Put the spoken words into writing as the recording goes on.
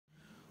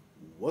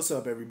What's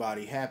up,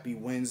 everybody? Happy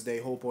Wednesday.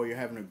 Hope all you're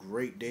having a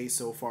great day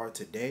so far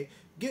today.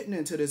 Getting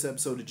into this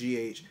episode of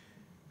GH.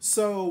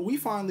 So, we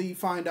finally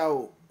find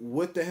out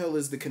what the hell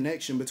is the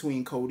connection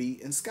between Cody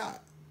and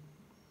Scott.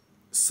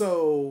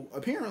 So,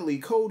 apparently,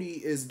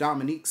 Cody is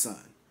Dominique's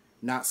son,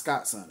 not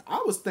Scott's son.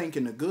 I was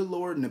thanking the good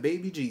Lord and the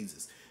baby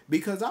Jesus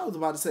because I was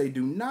about to say,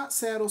 do not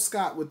saddle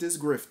Scott with this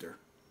grifter.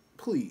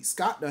 Please.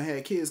 Scott done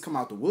had kids come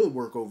out the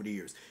woodwork over the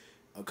years.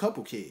 A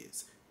couple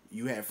kids.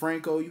 You had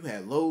Franco, you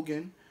had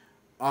Logan.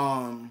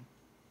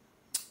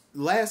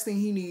 Last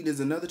thing he need is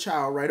another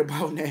child right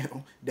about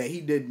now that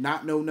he did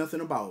not know nothing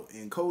about.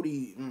 And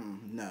Cody,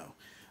 no.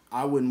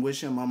 I wouldn't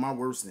wish him on my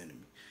worst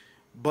enemy.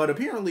 But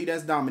apparently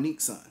that's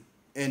Dominique's son.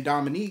 And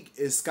Dominique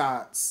is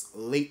Scott's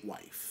late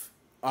wife.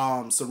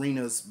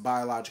 Serena's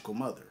biological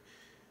mother.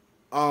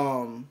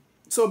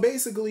 So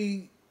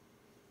basically,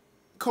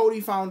 Cody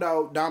found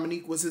out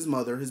Dominique was his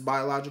mother, his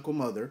biological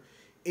mother,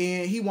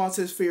 and he wants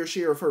his fair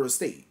share of her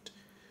estate.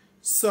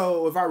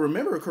 So, if I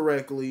remember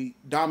correctly,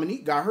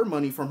 Dominique got her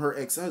money from her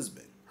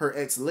ex-husband, her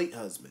ex-late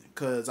husband,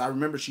 because I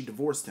remember she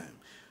divorced him.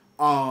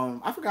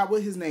 I forgot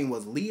what his name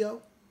was,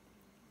 Leopold,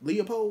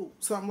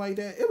 something like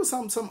that. It was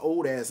some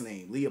old-ass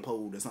name,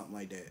 Leopold or something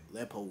like that,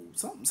 Leopold,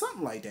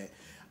 something like that.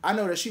 I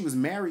know that she was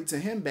married to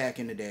him back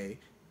in the day,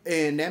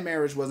 and that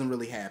marriage wasn't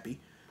really happy.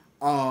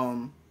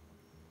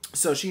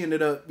 So she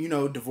ended up,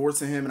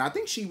 divorcing him, and I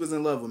think she was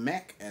in love with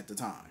Mac at the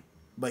time,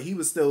 but he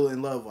was still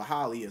in love with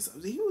Holly or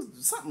something. He was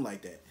something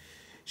like that.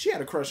 She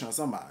had a crush on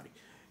somebody.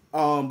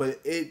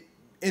 But it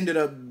ended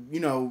up,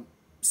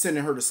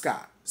 sending her to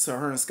Scott. So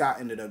her and Scott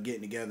ended up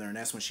getting together, and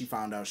that's when she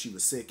found out she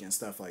was sick and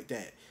stuff like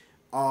that.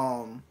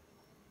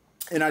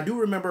 And I do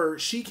remember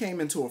she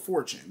came into a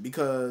fortune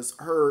because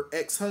her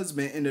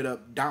ex-husband ended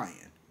up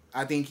dying.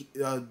 I think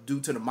due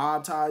to the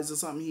mob ties or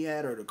something he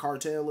had, or the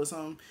cartel or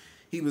something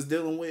he was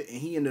dealing with, and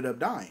he ended up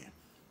dying.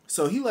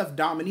 So he left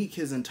Dominique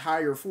his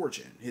entire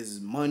fortune, his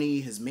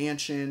money, his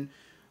mansion.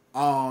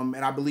 And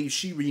I believe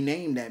she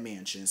renamed that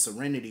mansion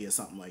Serenity or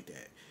something like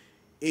that.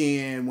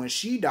 And when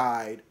she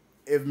died,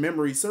 if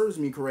memory serves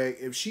me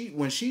correct,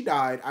 when she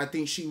died, I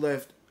think she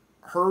left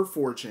her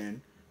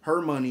fortune,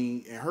 her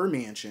money, and her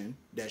mansion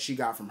that she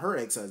got from her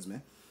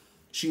ex-husband.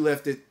 She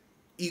left it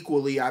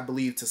equally, I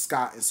believe, to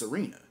Scott and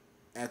Serena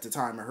at the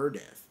time of her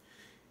death.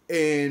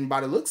 And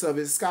by the looks of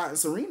it, Scott and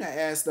Serena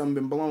asked them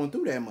been blowing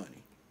through that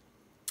money.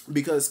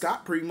 Because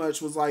Scott pretty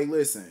much was like,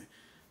 listen,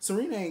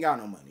 Serena ain't got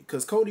no money.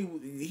 Because Cody,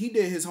 he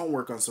did his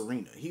homework on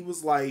Serena. He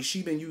was like,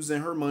 she been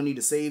using her money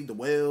to save the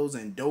whales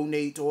and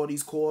donate to all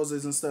these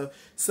causes and stuff.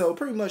 So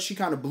pretty much she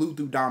kind of blew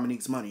through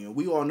Dominique's money. And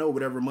we all know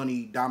whatever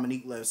money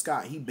Dominique left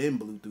Scott, he been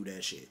blew through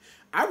that shit.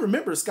 I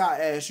remember Scott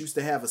Ash used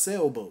to have a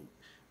sailboat.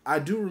 I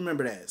do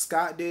remember that.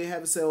 Scott did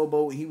have a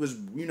sailboat. And he was,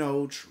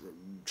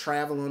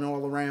 traveling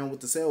all around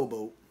with the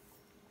sailboat.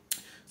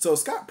 So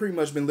Scott pretty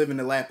much been living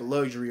the lap of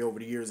luxury over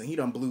the years, and he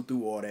done blew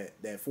through all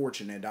that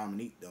fortune that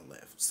Dominique done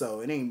left. So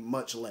it ain't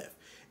much left.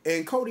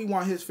 And Cody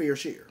want his fair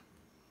share.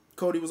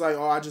 Cody was like,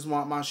 oh, I just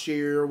want my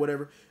share or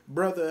whatever.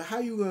 Brother, how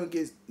you gonna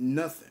get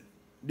nothing?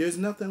 There's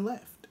nothing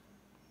left.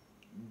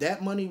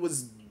 That money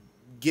was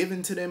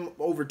given to them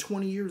over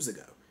 20 years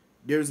ago.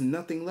 There's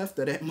nothing left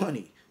of that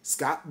money.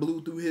 Scott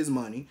blew through his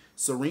money.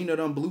 Serena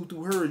done blew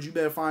through hers. You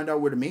better find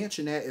out where the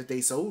mansion at, if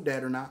they sold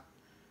that or not.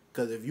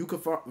 Because if you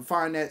could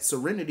find that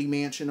Serenity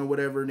mansion or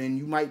whatever, then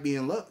you might be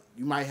in luck.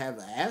 You might have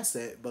an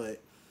asset,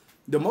 but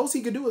the most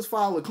he could do is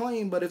file a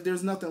claim. But if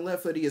there's nothing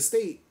left for the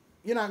estate,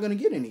 you're not going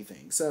to get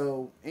anything.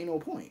 So, ain't no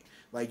point.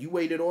 Like, you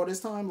waited all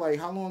this time. Like,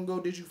 how long ago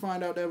did you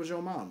find out that was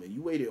your mama?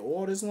 You waited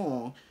all this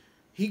long.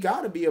 He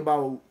got to be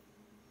about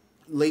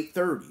late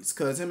 30s.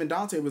 Because him and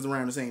Dante was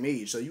around the same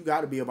age. So, you got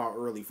to be about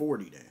early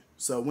 40 then.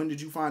 So, when did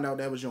you find out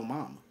that was your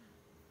mama?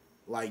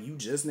 Like, you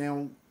just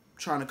now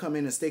trying to come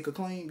in and stake a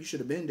claim? You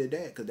should have been did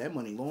that, because that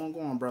money long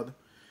gone, brother.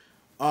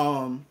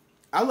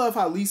 I love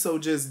how Liso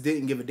just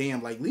didn't give a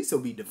damn. Like, Liso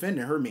be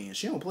defending her man.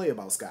 She don't play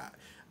about Scott.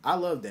 I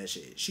love that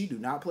shit. She do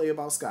not play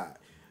about Scott.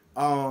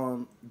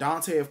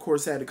 Dante, of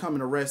course, had to come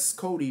and arrest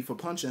Cody for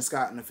punching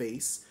Scott in the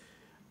face.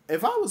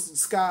 If I was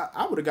Scott,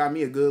 I would have got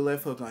me a good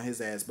left hook on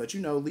his ass. But,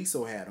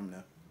 Liso had him,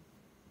 though.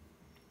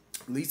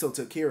 Liso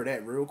took care of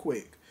that real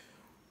quick.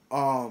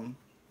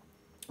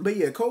 But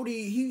yeah,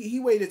 Cody, he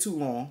waited too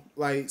long.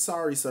 Like,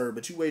 sorry, sir,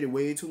 but you waited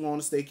way too long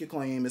to stake your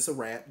claim. It's a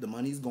wrap. The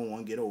money's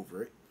gone. Get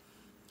over it.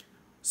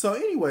 So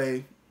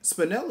anyway,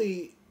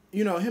 Spinelli,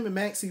 him and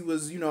Maxie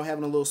was,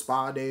 having a little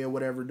spa day or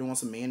whatever, doing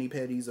some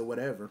mani-pedis or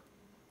whatever.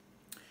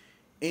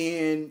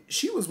 And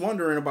she was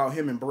wondering about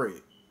him and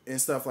Britt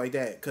and stuff like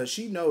that, because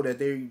she know that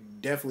they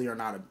definitely are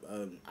not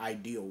an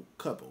ideal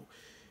couple.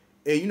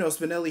 And,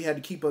 Spinelli had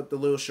to keep up the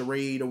little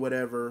charade or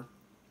whatever.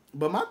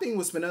 But my thing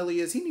with Spinelli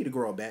is he need to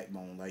grow a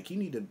backbone. Like, he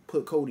need to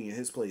put Cody in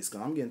his place.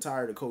 Because I'm getting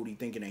tired of Cody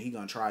thinking that he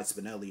going to try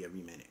Spinelli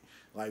every minute.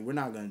 Like, we're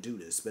not going to do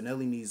this.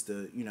 Spinelli needs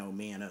to,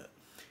 man up.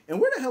 And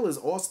where the hell is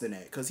Austin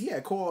at? Because he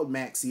had called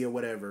Maxie or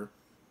whatever.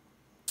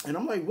 And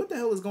I'm like, what the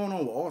hell is going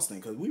on with Austin?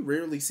 Because we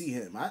rarely see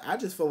him. I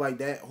just feel like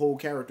that whole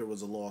character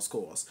was a lost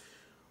cause.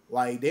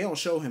 Like, they don't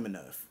show him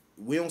enough.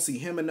 We don't see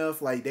him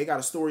enough. Like, they got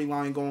a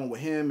storyline going with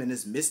him and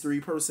this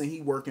mystery person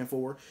he working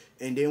for.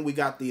 And then we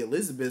got the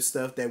Elizabeth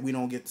stuff that we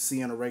don't get to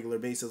see on a regular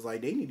basis.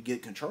 Like, they need to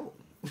get control.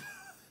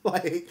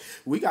 Like,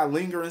 we got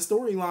lingering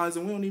storylines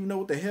and we don't even know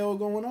what the hell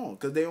going on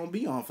because they don't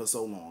be on for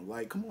so long.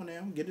 Like, come on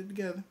now, get it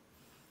together.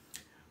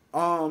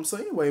 So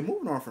anyway,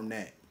 moving on from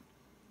that.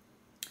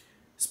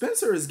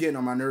 Spencer is getting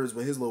on my nerves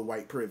with his little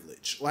white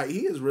privilege. Like,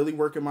 he is really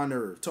working my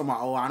nerve. Talking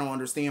about, oh, I don't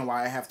understand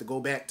why I have to go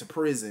back to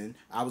prison.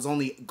 I was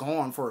only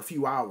gone for a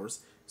few hours.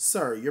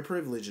 Sir, your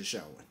privilege is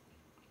showing.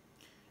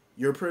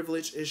 Your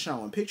privilege is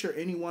showing. Picture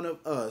any one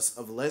of us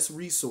of less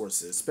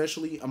resources,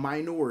 especially a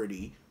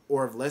minority,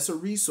 or of lesser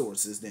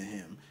resources than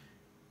him,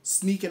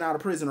 sneaking out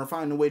of prison or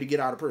finding a way to get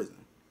out of prison.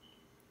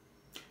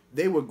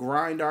 They would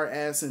grind our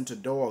ass into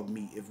dog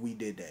meat if we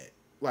did that.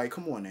 Like,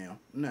 come on now.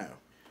 No.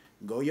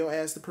 Go your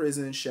ass to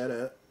prison, shut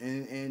up,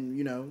 and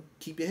you know,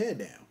 keep your head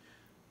down.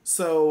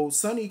 So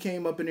Sonny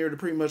came up in there to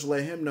pretty much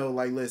let him know,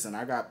 like, listen,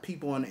 I got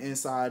people on the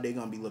inside. They're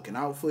going to be looking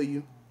out for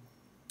you.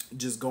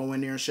 Just go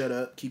in there and shut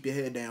up. Keep your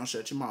head down.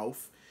 Shut your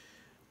mouth.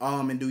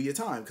 And do your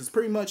time. Because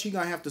pretty much he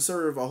going to have to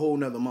serve a whole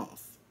nother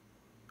month.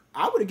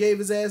 I would have gave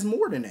his ass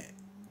more than that.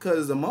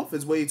 Because a month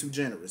is way too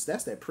generous.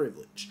 That's that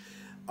privilege.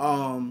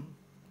 So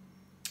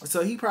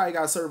he probably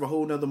got to serve a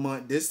whole nother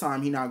month. This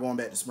time he not going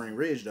back to Spring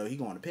Ridge, though. He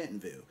going to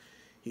Pentonville.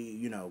 He,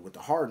 you know, with the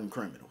hardened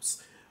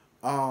criminals.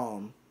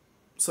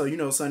 So, you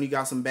know, Sonny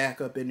got some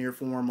backup in there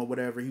for him or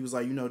whatever. He was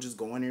like, you know, just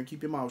go in there and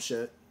keep your mouth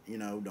shut. You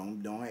know,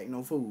 don't act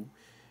no fool.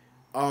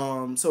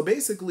 So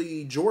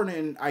basically,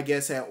 Jordan, I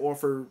guess, had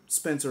offered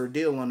Spencer a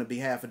deal on the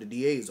behalf of the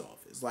DA's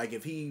office. Like,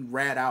 if he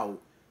rat out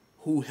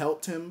who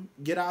helped him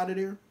get out of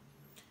there,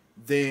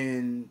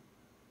 then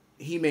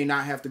he may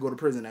not have to go to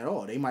prison at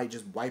all. They might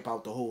just wipe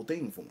out the whole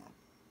thing for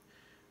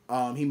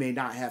him. He may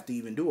not have to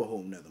even do a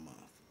whole nother month.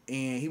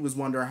 And he was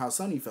wondering how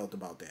Sonny felt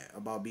about that,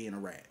 about being a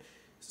rat.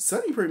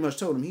 Sonny pretty much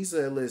told him, he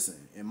said,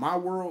 listen, in my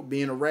world,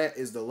 being a rat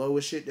is the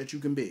lowest shit that you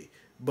can be.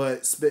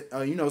 But,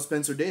 you know,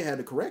 Spencer did have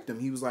to correct him.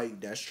 He was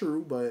like, that's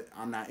true, but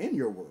I'm not in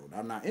your world.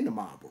 I'm not in the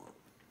mob world.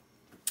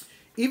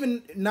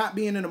 Even not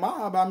being in the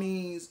mob, I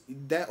mean,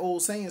 that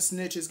old saying,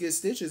 snitches get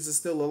stitches, is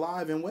still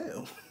alive and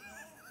well.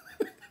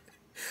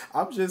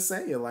 I'm just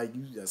saying, like,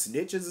 a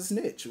snitch is a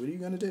snitch. What are you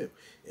going to do?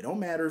 It don't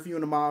matter if you're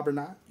in the mob or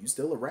not. You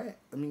still a rat.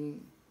 I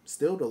mean,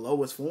 still the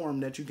lowest form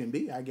that you can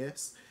be, I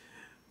guess.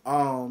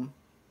 I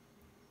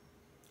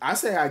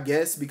say I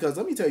guess because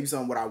let me tell you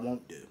something what I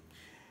won't do.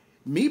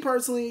 Me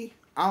personally,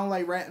 I don't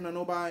like ratting on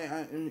nobody,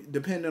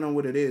 depending on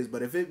what it is.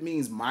 But if it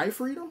means my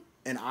freedom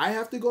and I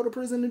have to go to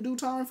prison and do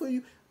time for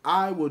you,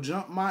 I will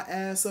jump my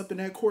ass up in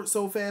that court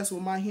so fast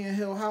with my hand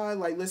held high.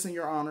 Like, listen,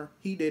 Your Honor,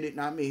 he did it,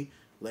 not me.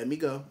 Let me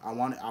go. I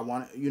want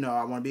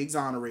to be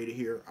exonerated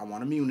here. I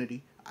want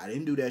immunity. I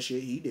didn't do that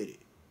shit. He did it.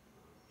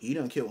 He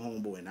done killed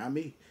homeboy, not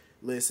me.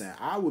 Listen,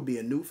 I would be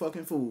a new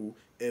fucking fool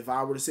if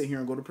I were to sit here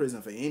and go to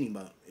prison for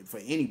anybody.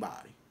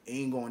 It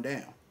ain't going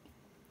down.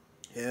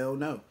 Hell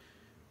no.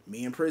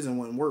 Me in prison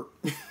wouldn't work.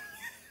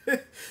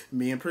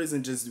 Me in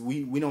prison just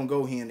we don't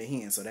go hand to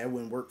hand, so that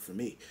wouldn't work for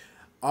me.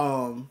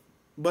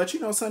 But you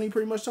know, Sonny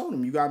pretty much told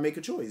him you gotta make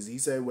a choice. He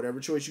said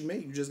whatever choice you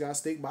make, you just gotta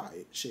stick by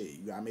it. Shit,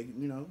 you gotta make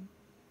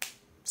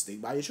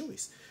stick by your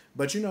choice.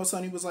 But you know,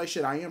 Sonny was like,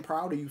 shit, I am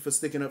proud of you for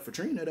sticking up for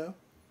Trina though.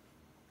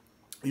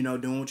 You know,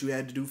 doing what you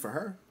had to do for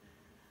her.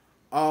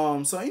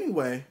 So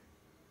anyway,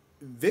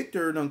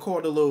 Victor done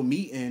called a little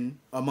meeting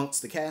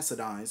amongst the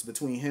Cassadines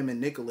between him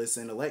and Nicholas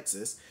and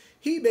Alexis.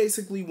 He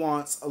basically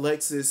wants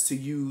Alexis to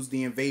use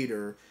the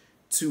invader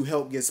to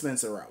help get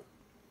Spencer out.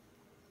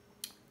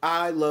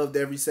 I loved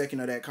every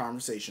second of that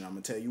conversation. I'm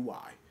going to tell you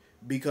why.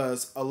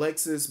 Because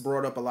Alexis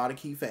brought up a lot of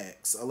key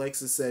facts.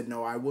 Alexis said,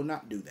 no, I will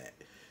not do that.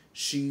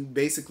 She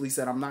basically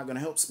said, I'm not going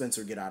to help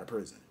Spencer get out of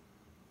prison.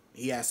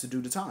 He has to do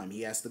the time.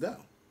 He has to go.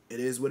 It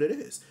is what it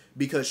is.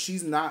 Because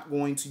she's not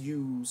going to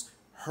use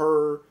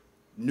her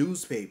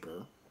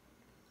newspaper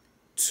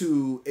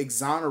to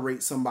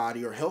exonerate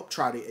somebody or help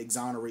try to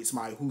exonerate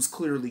somebody who's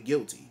clearly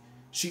guilty.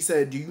 She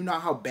said, do you know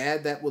how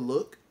bad that would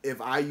look if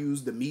I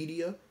use the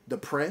media, the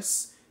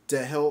press,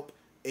 to help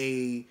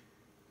a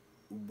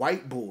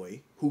white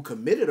boy who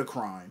committed a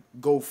crime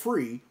go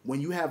free when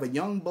you have a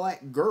young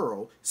black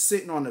girl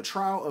sitting on the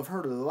trial of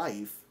her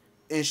life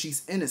and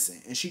she's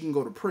innocent and she can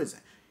go to prison?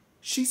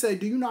 She said,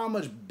 do you know how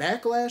much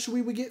backlash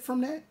we would get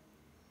from that?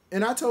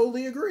 And I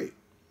totally agree.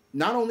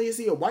 Not only is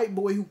he a white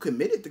boy who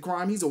committed the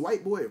crime, he's a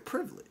white boy of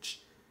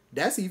privilege.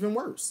 That's even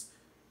worse.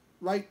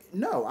 Like,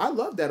 no, I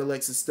love that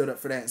Alexis stood up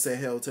for that and said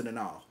hell to the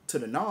nah. To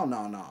the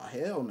nah.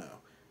 Hell no.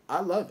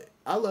 I love it.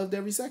 I loved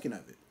every second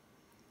of it.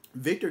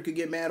 Victor could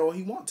get mad all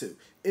he want to.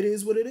 It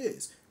is what it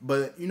is.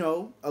 But, you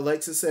know,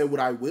 Alexis said what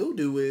I will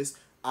do is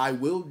I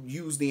will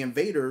use the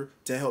invader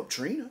to help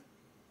Trina.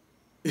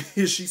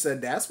 She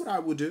said that's what I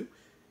would do.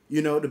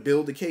 You know, to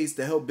build a case,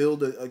 to help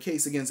build a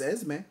case against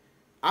Esme.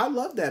 I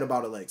love that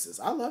about Alexis.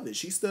 I love it.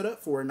 She stood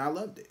up for it and I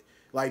loved it.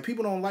 Like,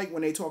 people don't like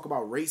when they talk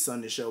about race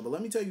on this show, but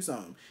let me tell you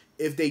something.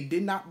 If they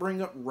did not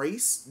bring up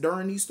race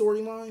during these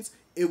storylines,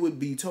 it would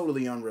be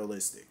totally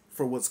unrealistic.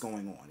 for what's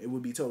going on. It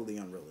would be totally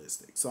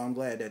unrealistic. So I'm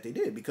glad that they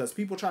did, because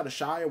people try to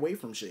shy away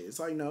from shit.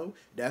 It's like, no,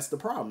 that's the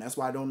problem. That's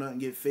why don't nothing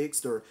get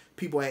fixed, or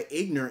people are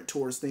ignorant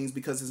towards things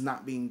because it's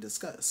not being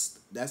discussed.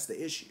 That's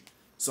the issue.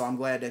 So I'm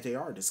glad that they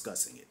are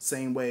discussing it.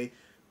 Same way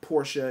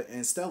Portia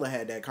and Stella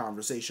had that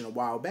conversation a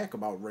while back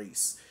about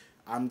race.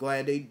 I'm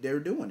glad they're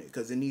doing it,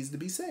 because it needs to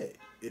be said.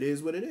 It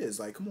is what it is.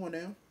 Like, come on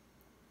now.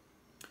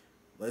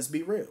 Let's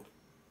be real.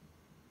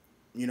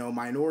 You know,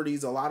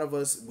 minorities, a lot of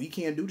us, we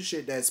can't do the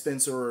shit that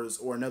Spencer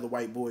or another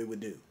white boy would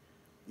do.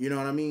 You know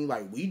what I mean?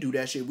 Like, we do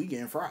that shit, we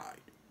getting fried.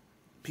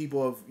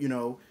 People of, you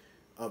know,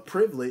 of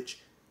privilege,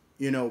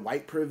 you know,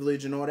 white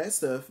privilege and all that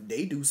stuff,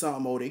 they do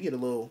something, they get a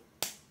little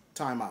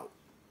timeout.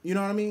 You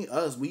know what I mean?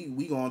 Us,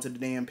 we go into the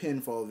damn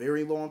pen for a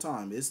very long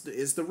time. It's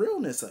the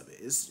realness of it.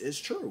 It's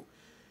true.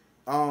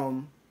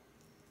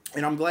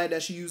 And I'm glad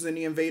that she using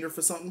the Invader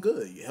for something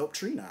good. You helped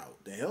Trina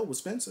out. The hell with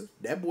Spencer.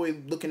 That boy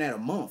looking at a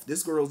month.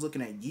 This girl's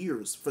looking at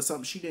years for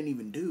something she didn't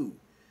even do.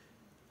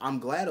 I'm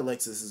glad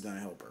Alexis is going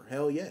to help her.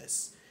 Hell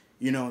yes.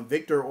 You know, and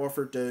Victor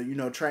offered to, you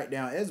know, track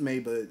down Esme,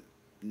 but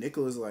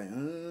Nicholas like,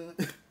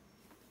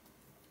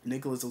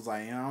 Nicholas was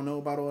like, I don't know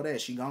about all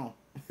that. She gone.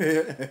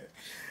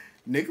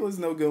 Nicholas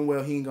know good and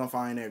well he ain't going to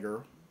find that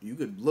girl. You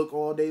could look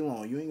all day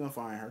long. You ain't going to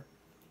find her.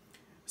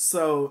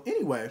 So,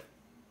 anyway.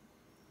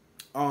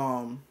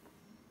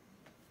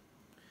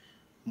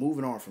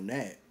 Moving on from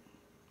that.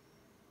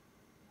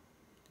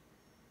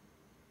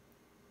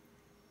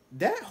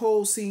 That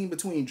whole scene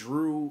between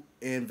Drew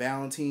and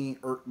Valentine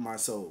irked my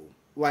soul.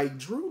 Like,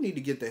 Drew need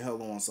to get the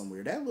hell on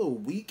somewhere. That little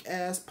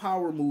weak-ass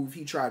power move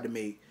he tried to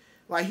make.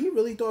 Like, he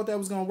really thought that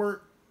was going to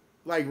work?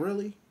 Like,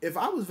 really? If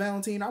I was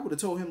Valentine, I would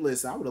have told him,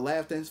 listen, I would have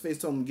laughed in his face,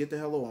 told him, get the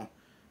hell on.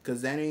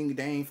 Because that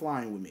ain't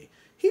flying with me.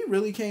 He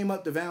really came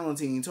up to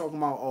Valentine talking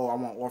about, oh, I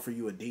want to offer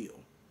you a deal.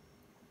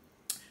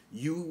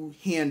 You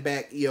hand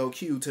back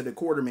ELQ to the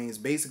Quartermains.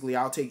 Basically,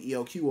 I'll take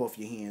ELQ off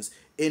your hands.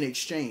 In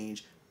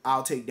exchange,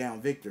 I'll take down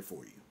Victor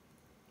for you.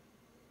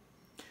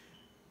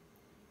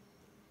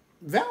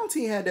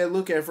 Valentine had that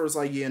look at first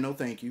like, yeah, no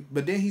thank you.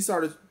 But then he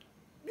started,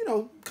 you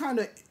know, kind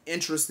of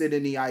interested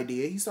in the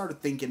idea. He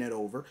started thinking it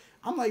over.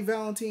 I'm like,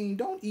 Valentine,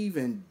 don't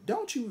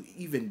you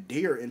even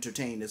dare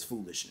entertain this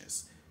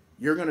foolishness.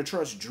 You're going to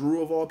trust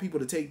Drew of all people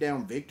to take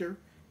down Victor?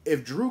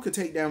 If Drew could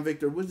take down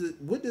Victor,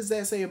 what does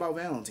that say about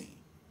Valentine?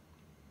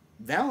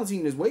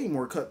 Valentine is way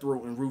more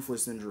cutthroat and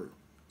ruthless than Drew.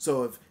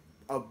 So if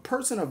a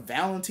person of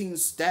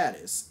Valentine's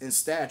status and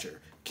stature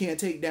can't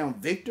take down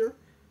Victor,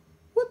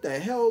 what the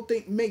hell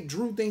make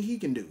Drew think he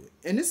can do it?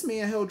 And this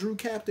man held Drew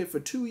captive for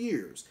 2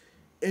 years.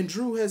 And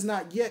Drew has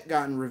not yet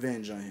gotten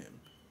revenge on him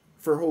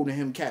for holding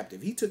him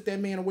captive. He took that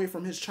man away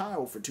from his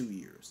child for 2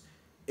 years.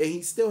 And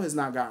he still has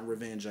not gotten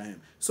revenge on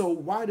him. So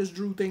why does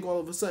Drew think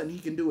all of a sudden he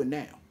can do it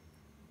now?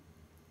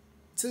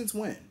 Since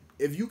when?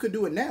 If you could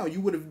do it now,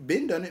 you would have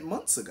been done it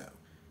months ago.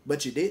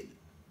 But you didn't.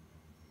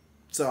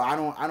 So I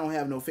don't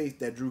have no faith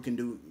that Drew can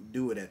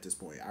do it at this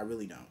point. I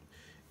really don't.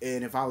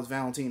 And if I was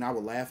Valentine, I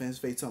would laugh in his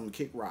face, tell him to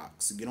kick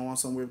rocks. Get on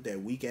somewhere with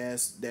that weak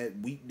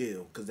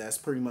deal. Because that's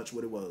pretty much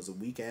what it was. A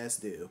weak ass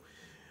deal.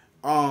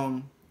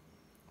 Anna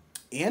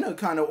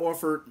kind of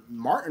offered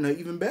Martin an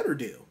even better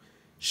deal.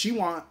 She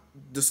want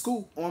the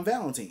scoop on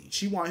Valentine.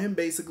 She want him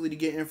basically to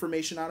get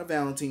information out of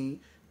Valentine.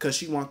 Because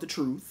she want the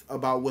truth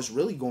about what's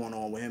really going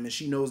on with him. And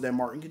she knows that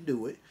Martin can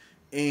do it.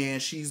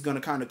 And she's going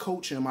to kind of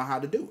coach him on how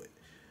to do it.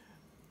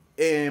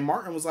 And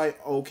Martin was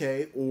like,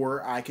 okay,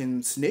 or I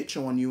can snitch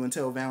on you and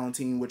tell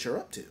Valentine what you're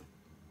up to.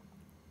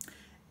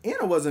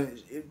 Anna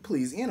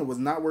was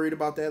not worried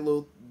about that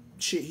little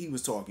shit he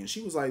was talking.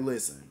 She was like,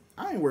 listen,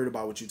 I ain't worried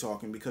about what you're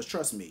talking because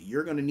trust me,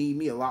 you're going to need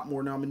me a lot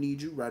more than I'm going to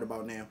need you right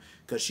about now.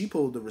 Because she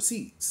pulled the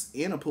receipts.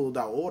 Anna pulled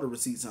out all the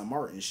receipts on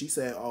Martin. She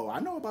said, oh, I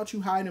know about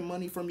you hiding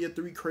money from your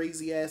 3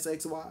 crazy ass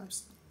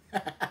ex-wives.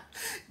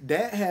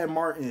 That had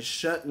Martin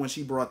shut when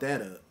she brought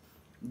that up.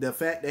 The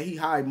fact that he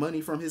hid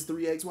money from his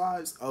 3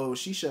 ex-wives, oh,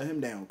 she shut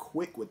him down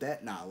quick with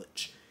that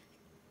knowledge.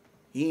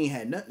 He ain't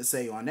had nothing to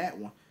say on that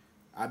one.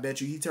 I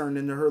bet you he turned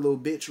into her little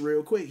bitch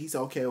real quick. He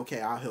said,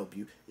 okay, I'll help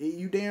you.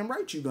 You damn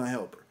right you gonna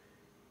help her.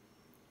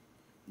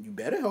 You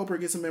better help her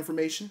get some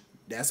information.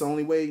 That's the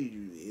only way.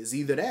 Is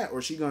either that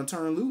or she gonna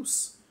turn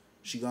loose.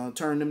 She gonna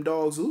turn them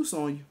dogs loose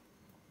on you.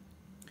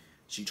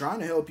 She trying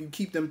to help you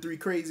keep them 3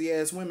 crazy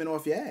ass women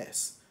off your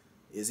ass.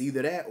 It's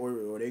either that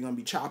or they gonna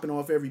be chopping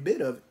off every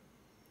bit of it.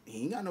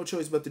 He ain't got no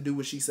choice but to do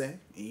what she say.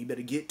 And you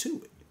better get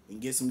to it.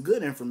 And get some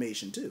good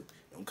information too.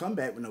 Don't come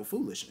back with no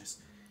foolishness.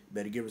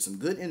 Better give her some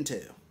good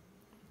intel.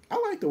 I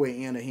like the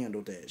way Anna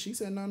handled that. She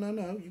said, no.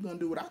 You're going to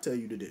do what I tell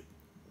you to do.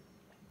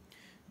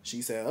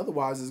 She said,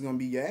 otherwise it's going to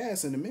be your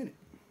ass in a minute.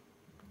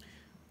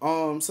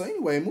 So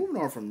anyway,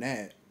 moving on from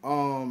that.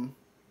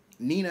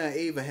 Nina and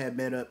Ava had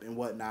met up and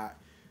whatnot.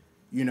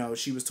 You know,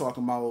 she was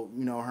talking about,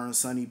 you know, her and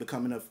Sonny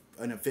becoming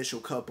an official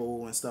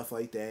couple and stuff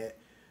like that.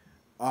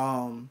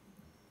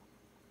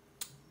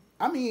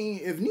 I mean,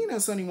 if Nina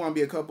and Sonny want to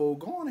be a couple,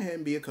 go on ahead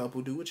and be a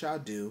couple. Do what y'all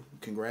do.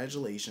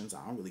 Congratulations.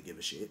 I don't really give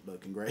a shit,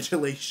 but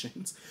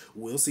congratulations.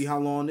 We'll see how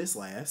long this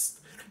lasts.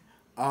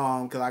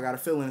 Because I got a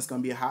feeling it's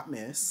going to be a hot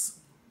mess.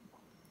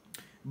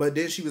 But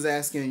then she was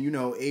asking,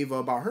 Ava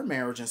about her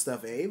marriage and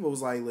stuff. And Ava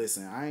was like,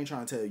 listen, I ain't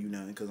trying to tell you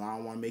nothing because I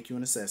don't want to make you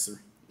an accessory.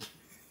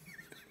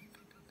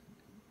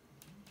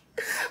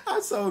 I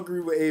so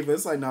agree with Ava.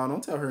 It's like, no,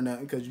 don't tell her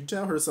nothing because you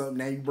tell her something,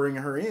 now you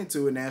bringing her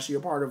into it. Now she a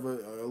part of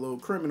a little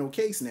criminal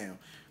case now.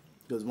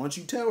 Because once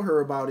you tell her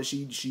about it,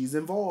 she's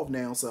involved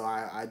now. So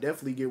I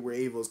definitely get where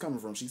Ava is coming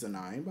from. She said,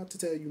 nah, I ain't about to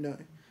tell you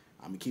nothing.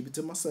 I'm going to keep it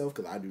to myself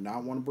because I do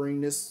not want to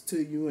bring this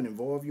to you and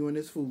involve you in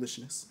this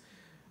foolishness.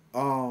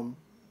 So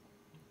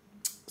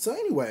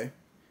anyway,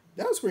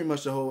 that was pretty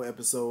much the whole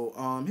episode.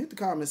 Hit the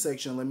comment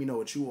section. Let me know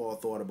what you all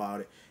thought about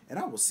it. And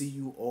I will see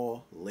you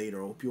all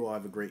later. Hope you all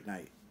have a great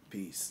night.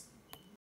 Peace.